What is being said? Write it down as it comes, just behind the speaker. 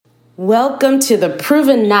Welcome to the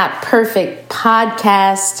Proven Not Perfect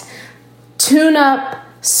podcast,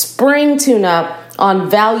 spring tune-up on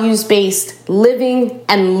values-based living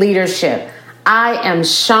and leadership. I am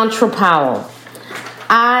Chantra Powell.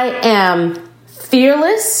 I am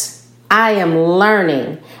fearless. I am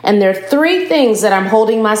learning. And there are three things that I'm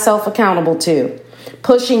holding myself accountable to.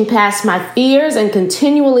 Pushing past my fears and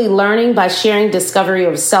continually learning by sharing discovery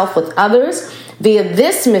of self with others via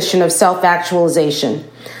this mission of self-actualization.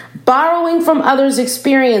 Borrowing from others'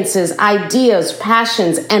 experiences, ideas,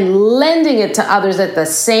 passions, and lending it to others at the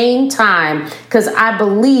same time, because I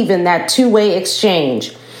believe in that two-way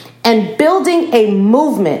exchange. And building a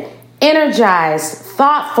movement, energized,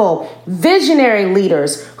 thoughtful, visionary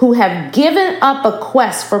leaders who have given up a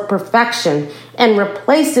quest for perfection and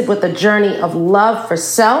replaced it with a journey of love for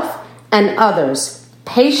self and others,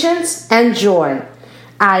 patience and joy.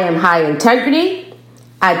 I am high integrity.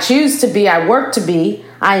 I choose to be. I work to be.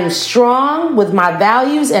 I am strong with my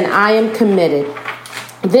values and I am committed.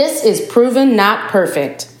 This is Proven Not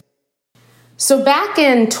Perfect. So back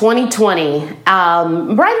in 2020,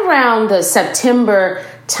 right around the September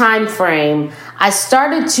timeframe, I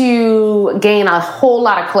started to gain a whole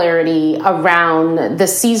lot of clarity around the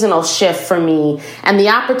seasonal shift for me and the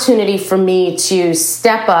opportunity for me to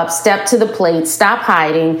step to the plate, stop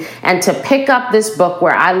hiding, and to pick up this book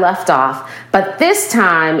where I left off. But this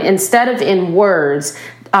time, instead of in words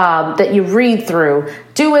that you read through,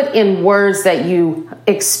 do it in words that you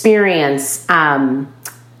experience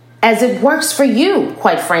as it works for you,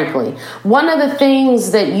 quite frankly. One of the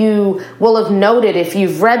things that you will have noted if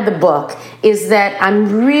you've read the book is that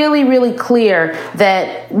I'm really, really clear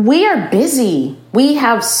that we are busy. We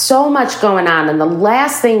have so much going on, and the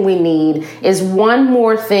last thing we need is one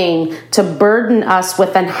more thing to burden us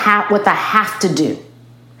with a have to do,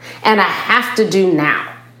 and a have to do now.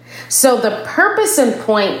 So the purpose and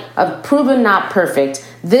point of Proven Not Perfect,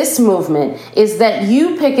 this movement, is that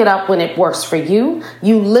you pick it up when it works for you.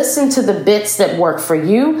 You listen to the bits that work for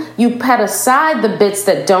you. You put aside the bits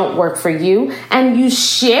that don't work for you, and you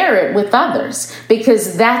share it with others,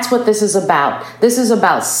 because that's what this is about. This is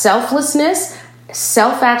about selflessness,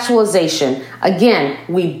 self-actualization. Again,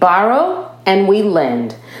 we borrow and we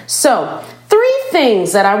lend. So 3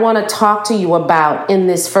 things that I want to talk to you about in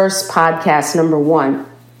this first podcast, number 1.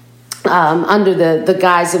 Under the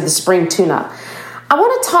guise of the spring tune-up. I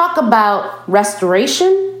want to talk about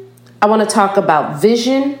restoration. I want to talk about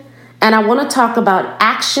vision. And I want to talk about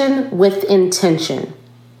action with intention.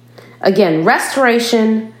 Again,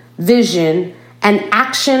 restoration, vision, and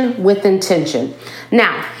action with intention.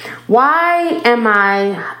 Now, why am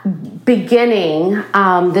I beginning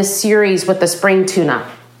this series with the spring tune-up?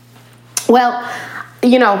 Well,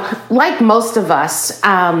 like most of us,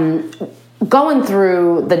 going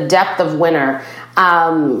through the depth of winter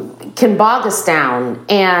can bog us down,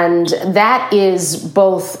 and that is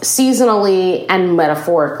both seasonally and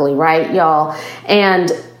metaphorically, right, y'all?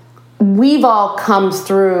 And we've all come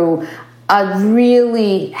through a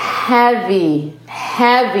really heavy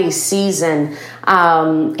season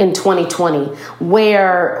in 2020,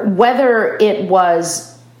 where whether it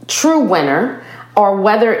was true winter or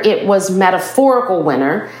whether it was metaphorical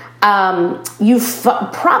winter, you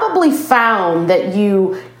probably found that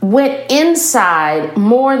you went inside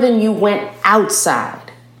more than you went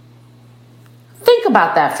outside. Think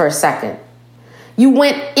about that for a second. You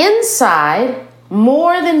went inside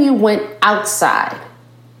more than you went outside.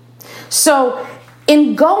 So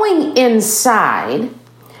in going inside,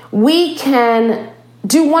 we can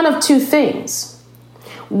do one of 2 things.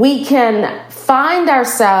 We can find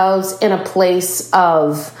ourselves in a place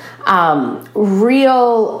of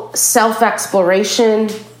real self-exploration.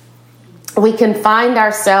 We can find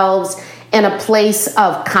ourselves in a place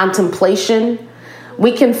of contemplation.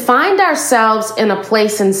 We can find ourselves in a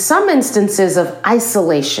place, in some instances, of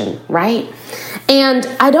isolation, right? And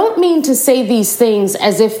I don't mean to say these things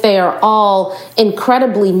as if they are all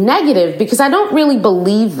incredibly negative, because I don't really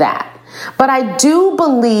believe that. But I do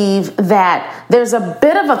believe that there's a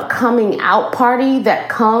bit of a coming out party that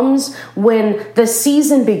comes when the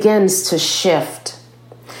season begins to shift.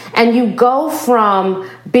 And you go from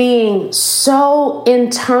being so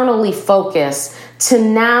internally focused to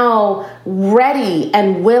now ready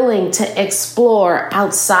and willing to explore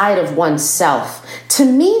outside of oneself. To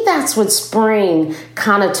me, that's what spring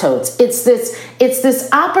connotates. It's this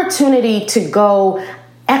opportunity to go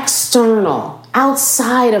external,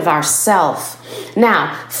 outside of ourself.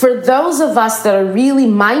 Now, for those of us that are really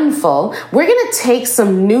mindful, we're going to take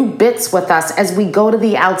some new bits with us as we go to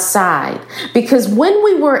the outside. Because when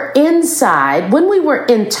we were inside, when we were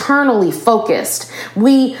internally focused,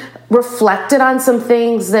 we reflected on some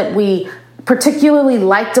things that we particularly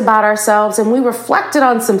liked about ourselves, and we reflected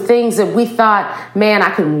on some things that we thought, man, I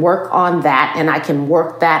can work on that and I can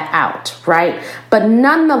work that out, right? But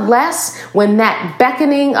nonetheless, when that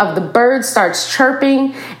beckoning of the bird starts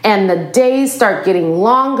chirping and the days start getting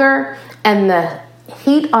longer and the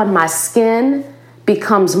heat on my skin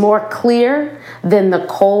becomes more clear than the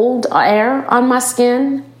cold air on my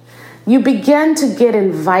skin, you begin to get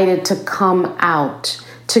invited to come out,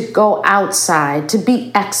 to go outside, to be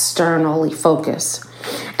externally focused.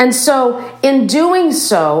 And so in doing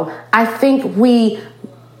so, I think we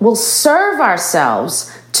will serve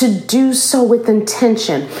ourselves to do so with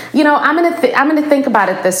intention. You know, I'm going to think about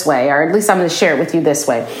it this way, or at least I'm going to share it with you this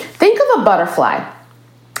way. Think of a butterfly.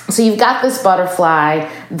 So you've got this butterfly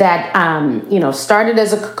that, started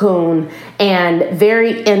as a cocoon and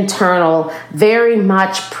very internal, very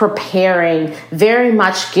much preparing, very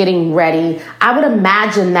much getting ready. I would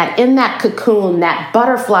imagine that in that cocoon, that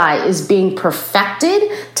butterfly is being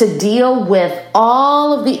perfected to deal with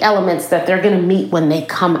all of the elements that they're going to meet when they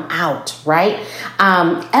come out, right?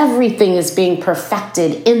 Everything is being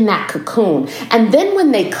perfected in that cocoon. And then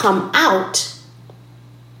when they come out,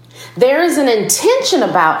 there is an intention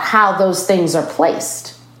about how those things are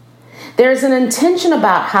placed. There's an intention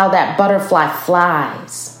about how that butterfly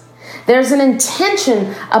flies. There's an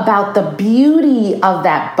intention about the beauty of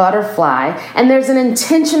that butterfly, and there's an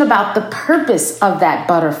intention about the purpose of that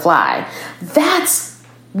butterfly. That's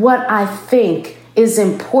what I think is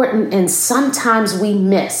important, and sometimes we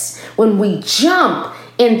miss when we jump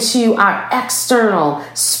into our external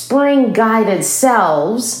spring-guided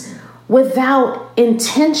selves without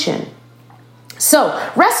intention. So,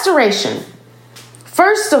 restoration.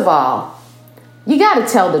 First of all, you got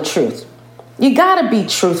to tell the truth. You got to be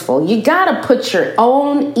truthful. You got to put your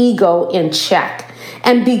own ego in check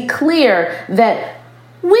and be clear that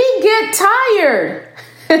we get tired.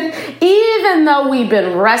 Even though we've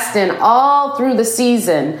been resting all through the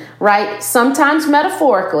season, right? Sometimes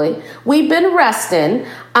metaphorically, we've been resting.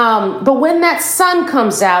 But when that sun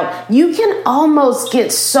comes out, you can almost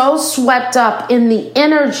get so swept up in the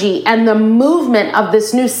energy and the movement of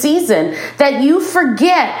this new season that you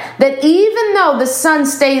forget that even though the sun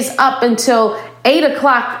stays up until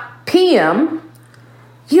 8:00 p.m.,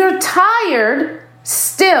 you're tired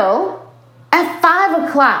still at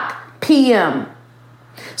 5:00 p.m.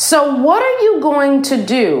 So what are you going to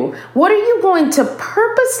do? What are you going to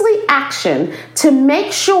purposely action to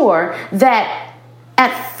make sure that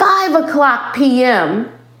at 5:00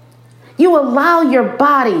 p.m., you allow your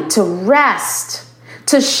body to rest,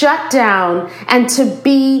 to shut down, and to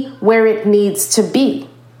be where it needs to be?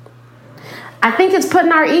 I think it's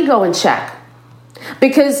putting our ego in check.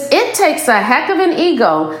 Because it takes a heck of an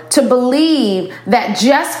ego to believe that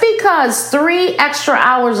just because 3 extra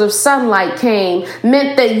hours of sunlight came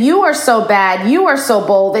meant that you are so bad, you are so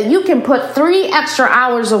bold, that you can put 3 extra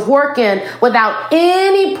hours of work in without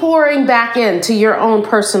any pouring back into your own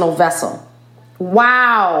personal vessel.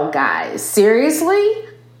 Wow, guys. Seriously?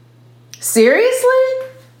 Seriously?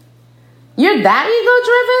 You're that ego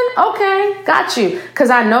driven? Okay, got you.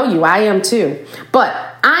 Because I know you. I am too. But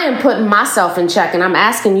I am putting myself in check, and I'm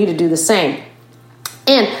asking you to do the same.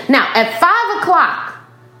 And now at 5:00,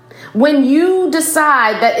 when you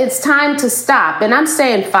decide that it's time to stop, and I'm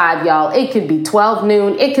saying 5, y'all, it could be 12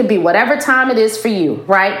 noon, it could be whatever time it is for you,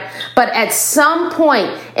 right? But at some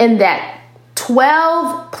point in that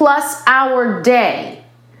 12+ hour day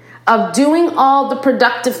of doing all the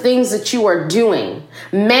productive things that you are doing,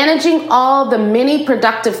 managing all the many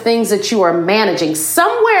productive things that you are managing,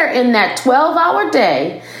 somewhere in that 12-hour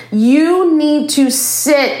day, you need to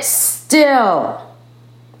sit still.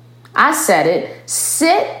 I said it,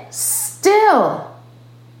 sit still.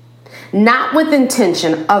 Not with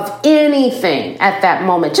intention of anything at that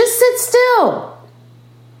moment. Just sit still.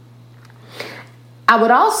 I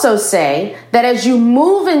would also say that as you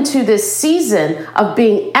move into this season of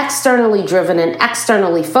being externally driven and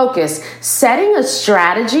externally focused, setting a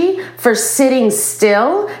strategy for sitting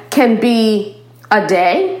still can be a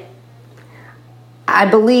day. I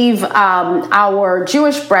believe our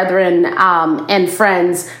Jewish brethren and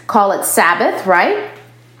friends call it Sabbath, right?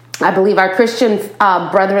 I believe our Christian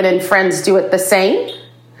brethren and friends do it the same.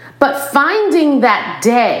 But finding that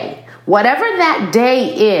day, whatever that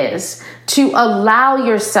day is, to allow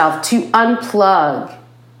yourself to unplug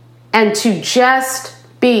and to just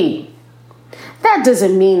be. That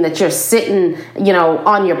doesn't mean that you're sitting,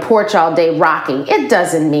 on your porch all day rocking. It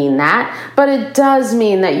doesn't mean that. But it does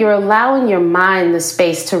mean that you're allowing your mind the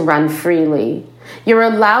space to run freely. You're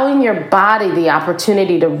allowing your body the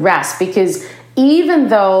opportunity to rest, because Even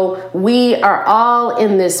though we are all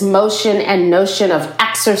in this motion and notion of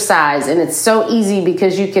exercise, and it's so easy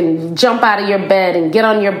because you can jump out of your bed and get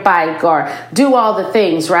on your bike or do all the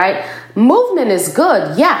things, right? Movement is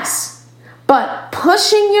good, yes. But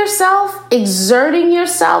pushing yourself, exerting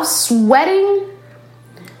yourself, sweating,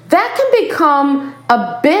 that can become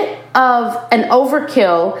a bit of an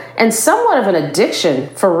overkill and somewhat of an addiction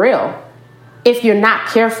for real if you're not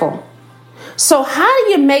careful. So how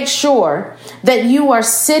do you make sure that you are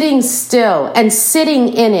sitting still and sitting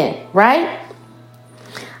in it, right?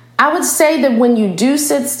 I would say that when you do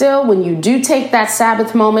sit still, when you do take that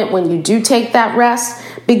Sabbath moment, when you do take that rest,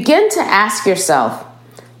 begin to ask yourself,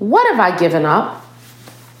 what have I given up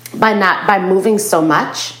by moving so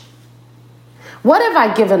much? What have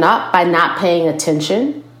I given up by not paying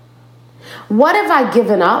attention? What have I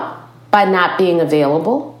given up by not being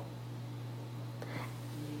available?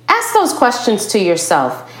 Ask those questions to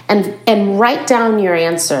yourself and write down your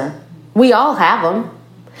answer. We all have them.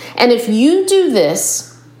 And if you do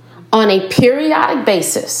this on a periodic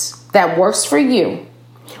basis that works for you,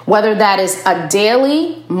 whether that is a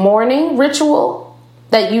daily morning ritual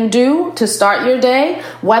that you do to start your day,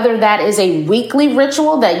 whether that is a weekly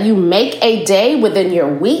ritual that you make a day within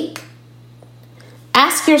your week,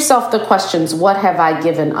 ask yourself the questions, what have I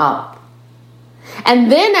given up?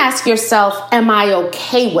 And then ask yourself, am I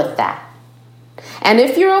okay with that? And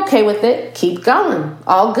if you're okay with it, keep going.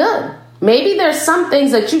 All good. Maybe there's some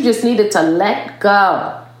things that you just needed to let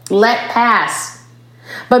go, let pass.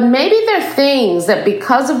 But maybe there are things that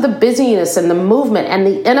because of the busyness and the movement and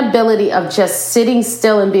the inability of just sitting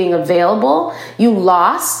still and being available, you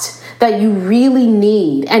lost, that you really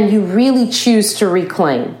need and you really choose to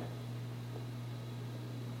reclaim.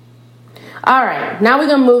 All right, now we're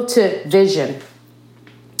going to move to vision.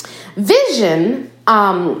 Vision,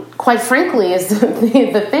 quite frankly, is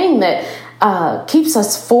the thing that keeps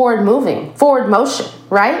us forward motion,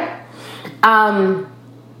 right?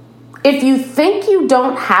 If you think you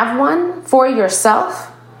don't have one for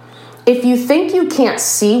yourself, if you think you can't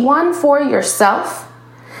see one for yourself,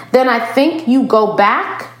 then I think you go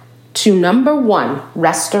back to number one,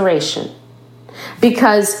 restoration.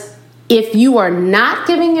 Because if you are not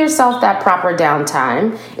giving yourself that proper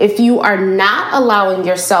downtime, if you are not allowing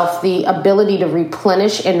yourself the ability to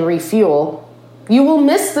replenish and refuel, you will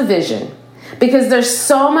miss the vision. Because there's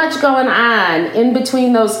so much going on in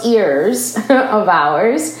between those ears of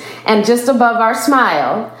ours and just above our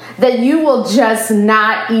smile that you will just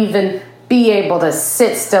not even be able to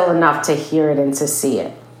sit still enough to hear it and to see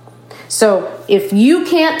it. So if you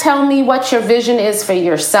can't tell me what your vision is for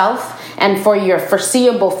yourself and for your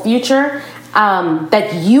foreseeable future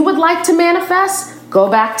that you would like to manifest,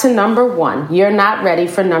 go back to number one. You're not ready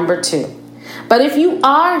for number two. But if you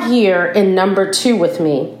are here in number two with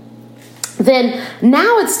me, then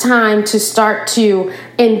now it's time to start to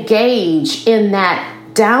engage in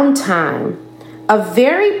that downtime, a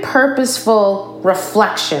very purposeful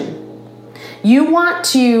reflection. You want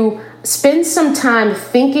to spend some time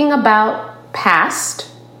thinking about past,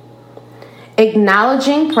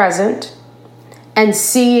 acknowledging present, and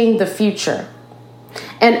seeing the future.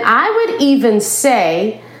 And I would even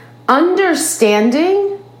say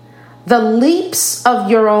understanding the leaps of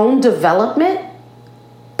your own development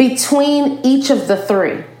between each of the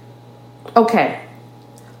three. Okay,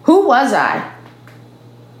 who was I?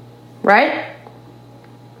 Right?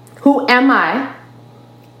 Who am I?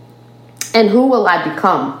 And who will I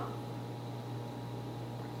become?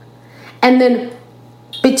 And then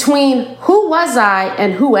between who was I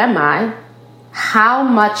and who am I, how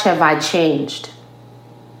much have I changed?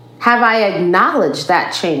 Have I acknowledged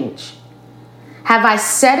that change? Have I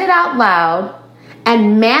said it out loud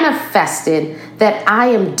and manifested that I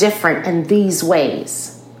am different in these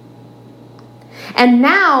ways? And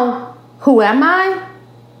now, who am I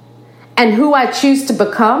and who I choose to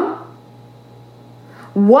become?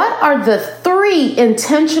 What are the three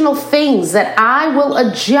intentional things that I will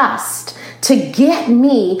adjust to get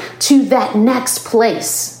me to that next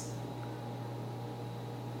place?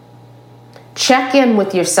 Check in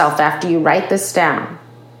with yourself after you write this down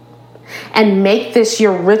and make this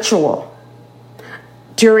your ritual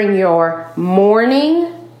during your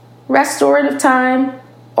morning restorative time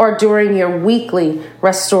or during your weekly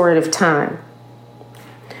restorative time.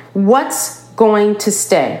 What's going to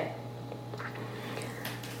stay?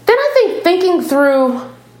 Then I think thinking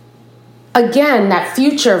through, again, that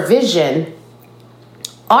future vision,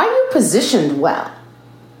 are you positioned well?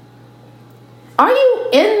 Are you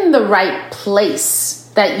in the right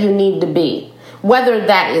place that you need to be? Whether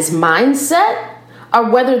that is mindset or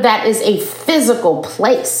whether that is a physical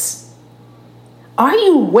place. Are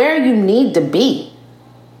you where you need to be?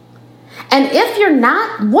 And if you're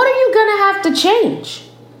not, what are you going to have to change?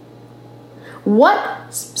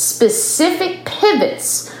 What specific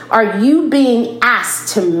pivots are you being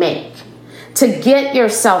asked to make to get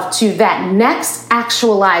yourself to that next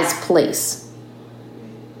actualized place?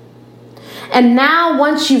 And now,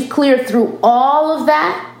 once you've cleared through all of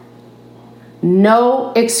that,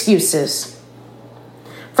 no excuses.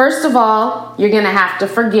 First of all, you're going to have to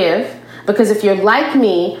forgive. Because if you're like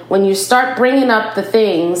me, when you start bringing up the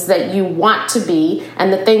things that you want to be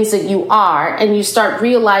and the things that you are, and you start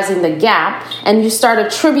realizing the gap and you start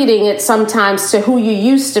attributing it sometimes to who you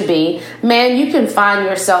used to be, man, you can find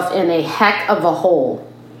yourself in a heck of a hole.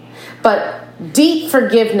 But deep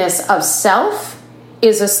forgiveness of self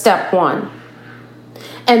is a step one.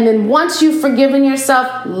 And then once you've forgiven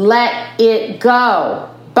yourself, let it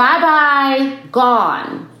go. Bye-bye,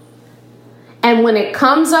 gone. And when it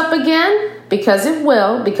comes up again, because it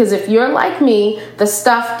will, because if you're like me, the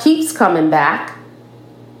stuff keeps coming back,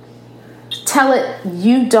 tell it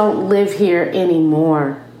you don't live here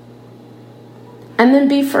anymore. And then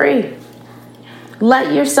be free.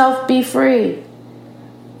 Let yourself be free.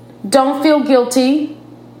 Don't feel guilty.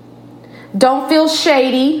 Don't feel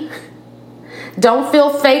shady. Don't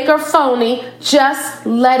feel fake or phony. Just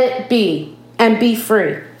let it be and be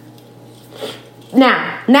free.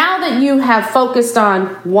 Now that you have focused on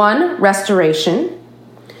 1, restoration,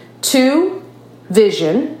 2,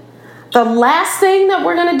 vision, the last thing that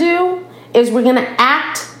we're going to do is we're going to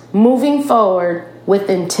act moving forward with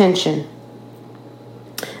intention.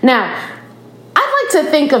 Now, I'd like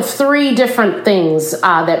to think of 3 different things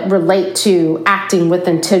that relate to acting with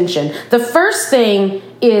intention. The first thing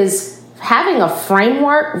is having a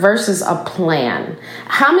framework versus a plan.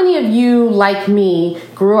 How many of you, like me,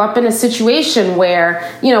 grew up in a situation where,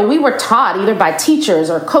 we were taught either by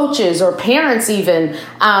teachers or coaches or parents even,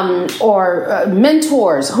 or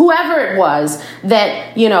mentors, whoever it was,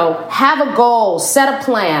 that, have a goal, set a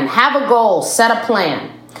plan, have a goal, set a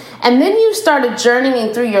plan. And then you started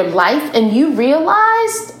journeying through your life and you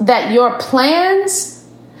realized that your plans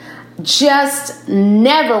just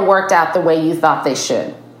never worked out the way you thought they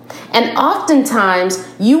should. And oftentimes,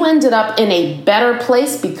 you ended up in a better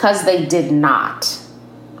place because they did not.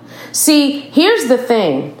 See, here's the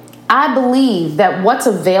thing. I believe that what's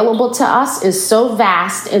available to us is so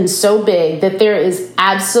vast and so big that there is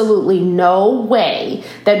absolutely no way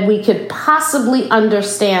that we could possibly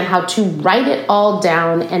understand how to write it all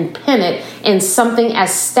down and pin it in something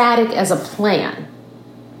as static as a plan.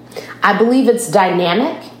 I believe it's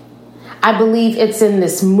dynamic. I believe it's in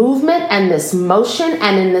this movement and this motion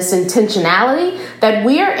and in this intentionality that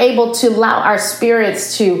we are able to allow our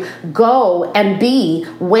spirits to go and be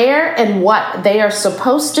where and what they are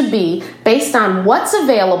supposed to be based on what's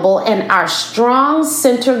available and our strong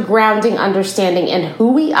center grounding understanding in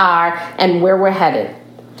who we are and where we're headed.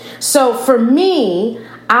 So for me,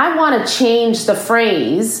 I want to change the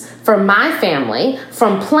phrase for my family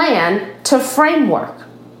from plan to framework.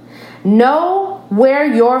 Know where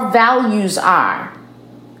your values are.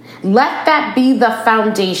 Let that be the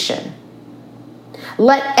foundation.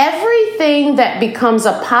 Let everything that becomes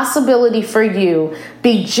a possibility for you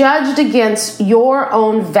be judged against your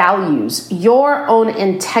own values, your own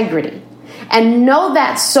integrity. And know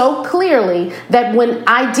that so clearly that when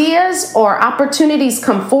ideas or opportunities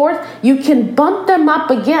come forth, you can bump them up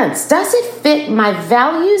against. Does it fit my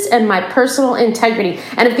values and my personal integrity?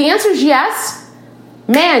 And if the answer is yes,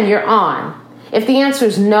 man, you're on. If the answer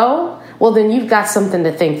is no, well, then you've got something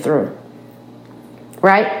to think through,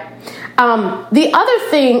 right? The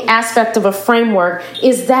other aspect of a framework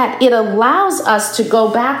is that it allows us to go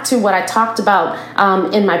back to what I talked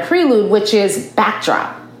about in my prelude, which is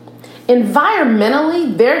backdrop.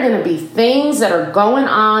 Environmentally, there are going to be things that are going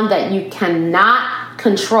on that you cannot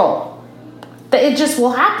control. That it just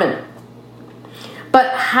will happen.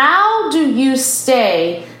 But how do you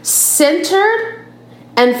stay centered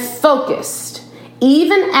and focused,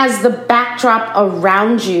 even as the backdrop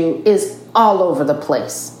around you is all over the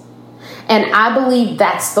place? And I believe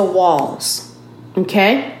that's the walls,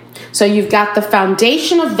 okay? So you've got the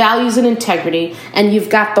foundation of values and integrity, and you've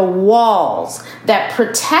got the walls that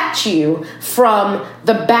protect you from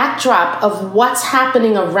the backdrop of what's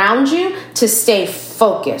happening around you to stay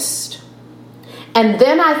focused. And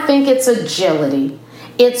then I think it's agility.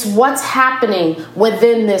 It's what's happening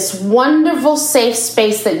within this wonderful safe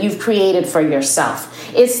space that you've created for yourself.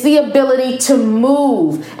 It's the ability to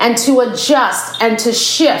move and to adjust and to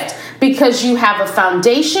shift because you have a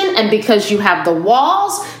foundation and because you have the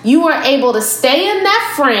walls. You are able to stay in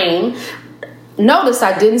that frame. Notice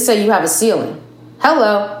I didn't say you have a ceiling.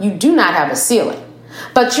 Hello, you do not have a ceiling.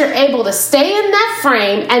 but you're able to stay in that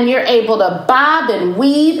frame and you're able to bob and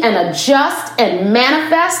weave and adjust and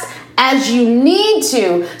manifest as you need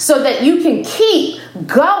to so that you can keep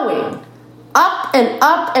going up and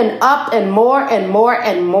up and up and more and more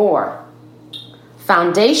and more.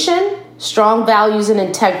 Foundation, strong values and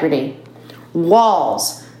integrity.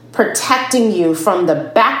 Walls, protecting you from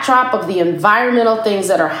the backdrop of the environmental things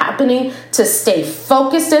that are happening to stay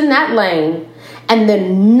focused in that lane, and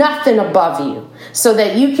then nothing above you so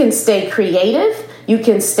that you can stay creative, you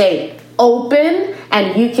can stay open,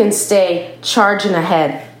 and you can stay charging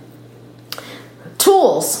ahead.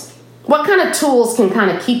 Tools. What kind of tools can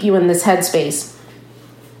kind of keep you in this headspace?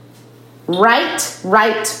 Write.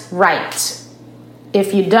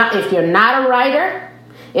 If you're not a writer,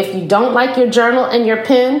 if you don't like your journal and your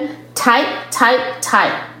pen, type.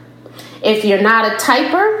 If you're not a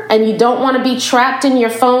typer and you don't want to be trapped in your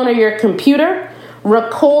phone or your computer,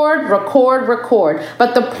 record.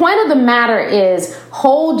 But the point of the matter is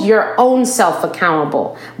hold your own self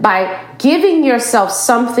accountable by giving yourself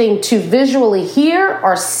something to visually hear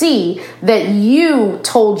or see that you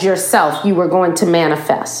told yourself you were going to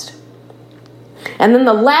manifest. And then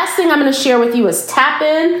the last thing I'm going to share with you is tap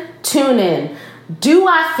in, tune in. Do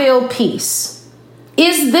I feel peace?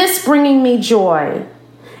 Is this bringing me joy?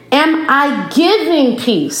 Am I giving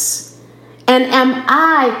peace? And am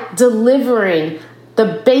I delivering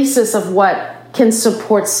the basis of what can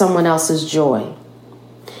support someone else's joy?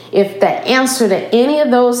 If the answer to any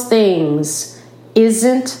of those things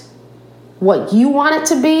isn't what you want it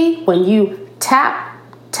to be when you tap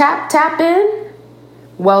in,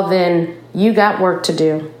 well then you got work to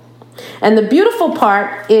do. And the beautiful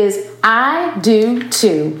part is I do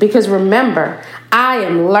too, because remember, I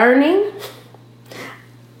am learning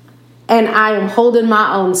and I am holding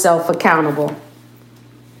my own self accountable.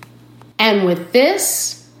 And with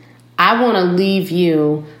this, I want to leave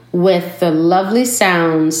you with the lovely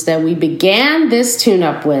sounds that we began this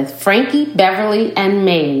tune-up with, Frankie, Beverly, and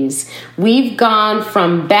Maze. We've gone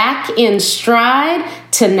from back in stride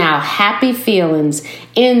to now happy feelings.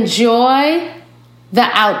 Enjoy the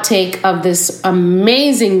outtake of this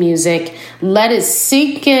amazing music. Let it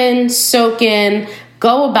sink in, soak in,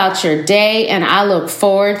 go about your day, and I look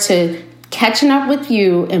forward to catching up with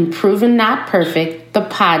you in Proven Not Perfect, the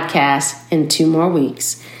podcast, in 2 more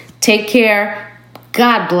weeks. Take care.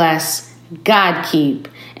 God bless, God keep,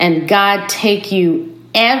 and God take you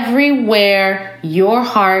everywhere your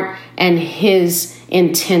heart and His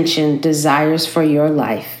intention desires for your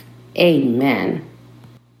life. Amen.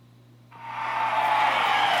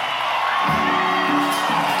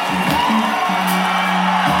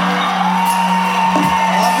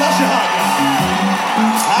 God bless your heart.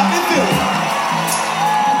 Happy feeling.